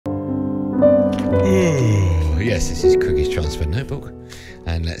Yes, this is Crook's Transfer Notebook.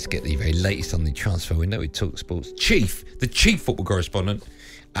 And let's get the very latest on the transfer window with talkSPORT's the chief football correspondent,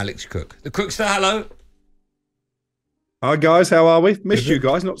 Alex Crook. The Crookster, hello. Hi, guys. How are we? Missed you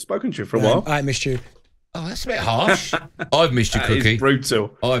guys. Not spoken to you for a while. I missed you. Oh, that's a bit harsh. I've missed you, Crookie. It's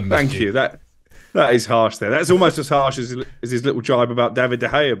brutal. Thank you. That is harsh there. That's almost as harsh as his little jibe about David De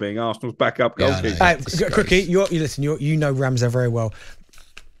Gea being Arsenal's backup goalkeeper. Crookie, you know Ramsey very well.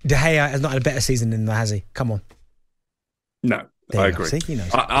 De Gea has not had a better season than that, has he? Come on. No, I agree. See, he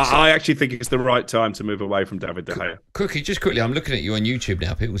knows. I actually think it's the right time to move away from David De Gea. Crookie, just quickly, I'm looking at you on YouTube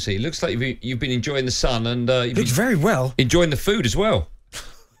now. People see. It looks like you've been enjoying the sun and you've been very well. Enjoying the food as well.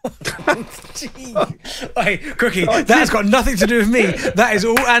 Hey, Crookie, that's got nothing to do with me. That is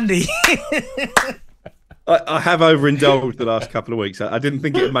all Andy. I have overindulged the last couple of weeks. I didn't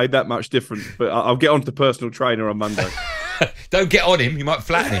think it made that much difference, but I'll get on to the personal trainer on Monday. Don't get on him; you might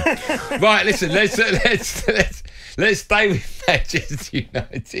flatten him. Right, listen. Let's stay with Manchester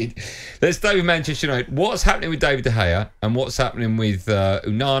United. Let's stay with Manchester United. What's happening with David De Gea and what's happening with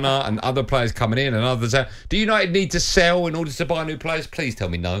Onana and other players coming in and others out? Do United need to sell in order to buy new players? Please tell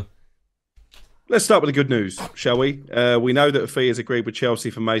me no. Let's start with the good news, shall we? We know that a fee is agreed with Chelsea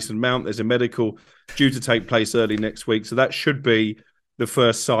for Mason Mount. There's a medical due to take place early next week, so that should be the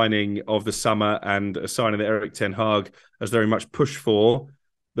first signing of the summer and a signing that Erik Ten Hag has very much pushed for.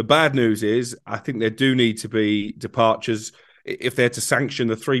 The bad news is I think there do need to be departures if they're to sanction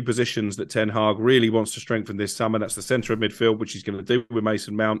the three positions that Ten Hag really wants to strengthen this summer. That's the centre of midfield, which he's going to do with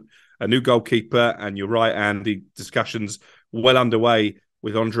Mason Mount, a new goalkeeper, and you're right, Andy, discussions well underway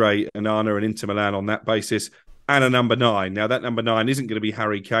with Andre Onana and Inter Milan on that basis, and a number 9. Now, that number 9 isn't going to be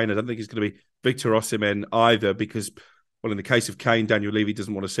Harry Kane. I don't think it's going to be Victor Osimhen either because, well, in the case of Kane, Daniel Levy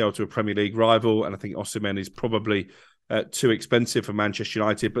doesn't want to sell to a Premier League rival, and I think Osimhen is probably too expensive for Manchester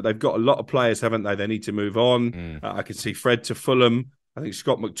United, but they've got a lot of players, haven't they? They need to move on. I can see Fred to Fulham. I think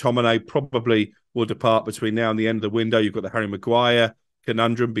Scott McTominay probably will depart between now and the end of the window. You've got the Harry Maguire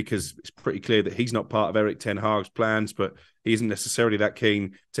conundrum because it's pretty clear that he's not part of Erik Ten Hag's plans, but he isn't necessarily that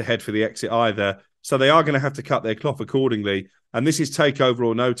keen to head for the exit either. So they are going to have to cut their cloth accordingly. And this is takeover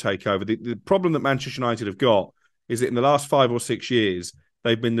or no takeover. The problem that Manchester United have got is that in the last 5 or 6 years,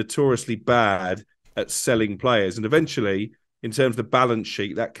 they've been notoriously bad at selling players. And eventually, in terms of the balance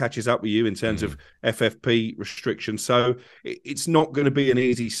sheet, that catches up with you in terms of FFP restrictions. So it's not going to be an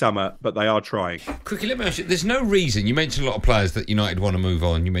easy summer, but they are trying. Quickly, let me ask you, there's no reason, you mentioned a lot of players that United want to move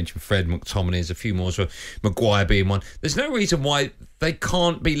on. You mentioned Fred, McTominay, there's a few more, so Maguire being one. There's no reason why they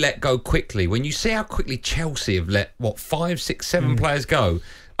can't be let go quickly. When you see how quickly Chelsea have let, 5, 6, 7 players go,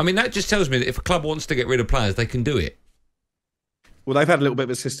 I mean, that just tells me that if a club wants to get rid of players, they can do it. Well, they've had a little bit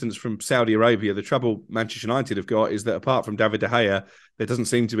of assistance from Saudi Arabia. The trouble Manchester United have got is that apart from David De Gea, there doesn't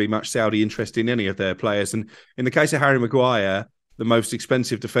seem to be much Saudi interest in any of their players. And in the case of Harry Maguire, the most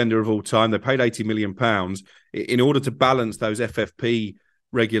expensive defender of all time, they paid £80 million. In order to balance those FFP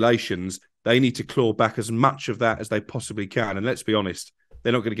regulations, they need to claw back as much of that as they possibly can. And let's be honest,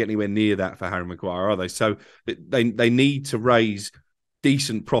 they're not going to get anywhere near that for Harry Maguire, are they? So they need to raise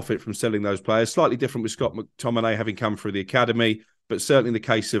decent profit from selling those players. Slightly different with Scott McTominay having come through the academy, but certainly in the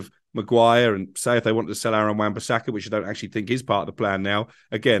case of Maguire, and say if they wanted to sell Aaron Wan-Bissaka, which I don't actually think is part of the plan now,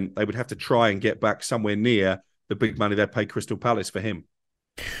 again, they would have to try and get back somewhere near the big money they paid Crystal Palace for him.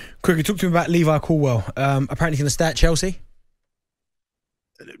 Quickly, talk to me about Levi Colwill. Apparently he's going to stay at Chelsea?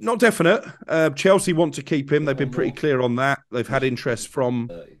 Not definite. Chelsea want to keep him. They've been pretty clear on that. They've had interest from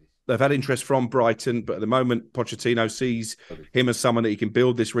Brighton, but at the moment, Pochettino sees him as someone that he can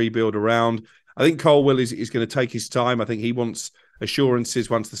build this rebuild around. I think Colwill is going to take his time. I think he wants assurances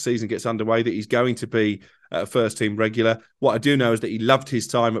once the season gets underway that he's going to be a first-team regular. What I do know is that he loved his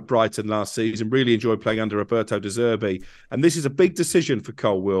time at Brighton last season, really enjoyed playing under Roberto De Zerbi. And this is a big decision for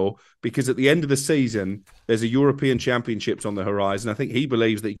Colwill because at the end of the season, there's a European Championships on the horizon. I think he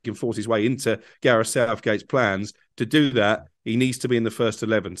believes that he can force his way into Gareth Southgate's plans. To do that, he needs to be in the first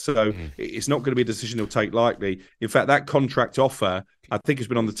 11. So it's not going to be a decision he'll take lightly. In fact, that contract offer, I think, has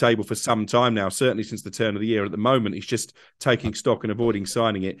been on the table for some time now, certainly since the turn of the year. At the moment, he's just taking stock and avoiding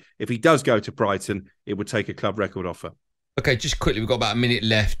signing it. If he does go to Brighton, it would take a club record offer. Okay, just quickly, we've got about a minute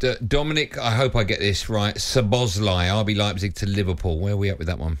left. Dominic, I hope I get this right. Szoboszlai, RB Leipzig to Liverpool. Where are we at with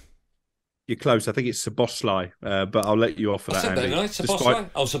that one? You're close. I think it's Szoboszlai, but I'll let you off for that, Andy. Szoboszlai?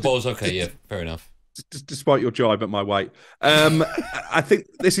 Szobosz, okay, yeah, fair enough. Despite your jibe at my weight. I think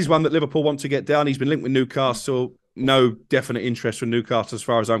this is one that Liverpool want to get down. He's been linked with Newcastle. No definite interest from Newcastle as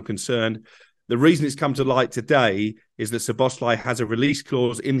far as I'm concerned. The reason it's come to light today is that Szoboszlai has a release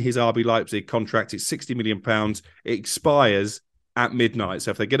clause in his RB Leipzig contract. It's £60 million. It expires at midnight.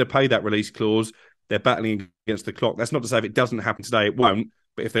 So if they're going to pay that release clause, they're battling against the clock. That's not to say if it doesn't happen today, it won't.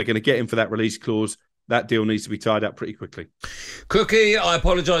 But if they're going to get him for that release clause, that deal needs to be tied up pretty quickly. Cookie, I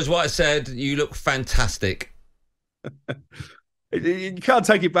apologise what I said. You look fantastic. You can't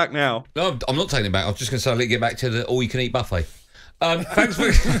take it back now. No, I'm not taking it back. I was just going to say, let get back to the all-you-can-eat buffet. Thanks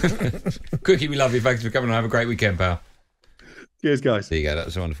for... Cookie, we love you. Thanks for coming on. Have a great weekend, pal. Cheers, guys. There you go. That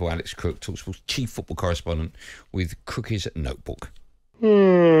was wonderful. Alex Crook, talkSPORT's chief football correspondent with Crookie's notebook.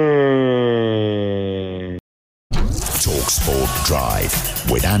 talkSPORT Drive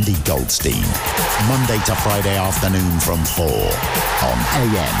with Andy Goldstein. Monday to Friday afternoon from 4 on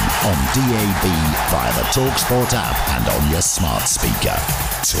AM, on DAB, via the talkSPORT app and on your smart speaker.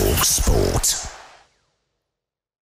 talkSPORT.